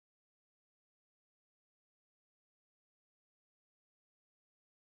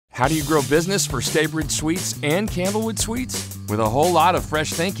How do you grow business for Staybridge Suites and Candlewood Suites? With a whole lot of fresh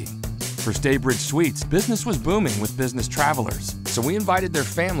thinking. For Staybridge Suites, business was booming with business travelers, so we invited their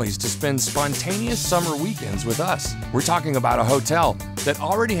families to spend spontaneous summer weekends with us. We're talking about a hotel that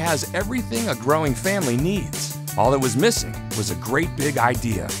already has everything a growing family needs. All that was missing was a great big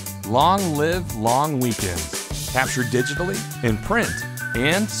idea. Long live long weekends. Captured digitally, in print,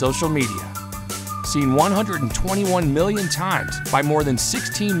 and social media. Seen 121 million times by more than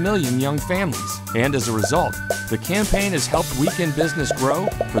 16 million young families. And as a result, the campaign has helped weekend business grow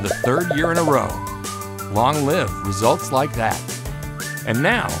for the third year in a row. Long live results like that. And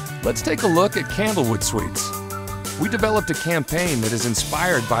now, let's take a look at Candlewood Suites. We developed a campaign that is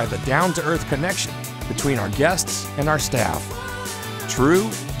inspired by the down-to-earth connection between our guests and our staff. True,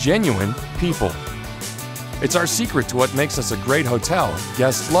 genuine people. It's our secret to what makes us a great hotel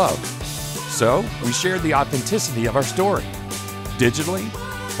guests love. So, we shared the authenticity of our story, digitally,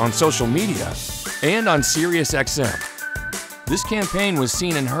 on social media, and on SiriusXM. This campaign was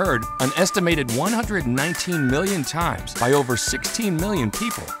seen and heard an estimated 119 million times by over 16 million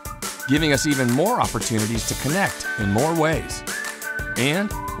people, giving us even more opportunities to connect in more ways.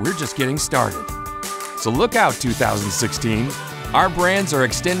 And we're just getting started. So look out, 2016. Our brands are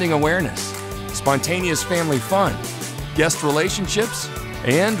extending awareness, spontaneous family fun, guest relationships,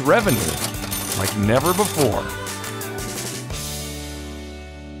 and revenue like never before.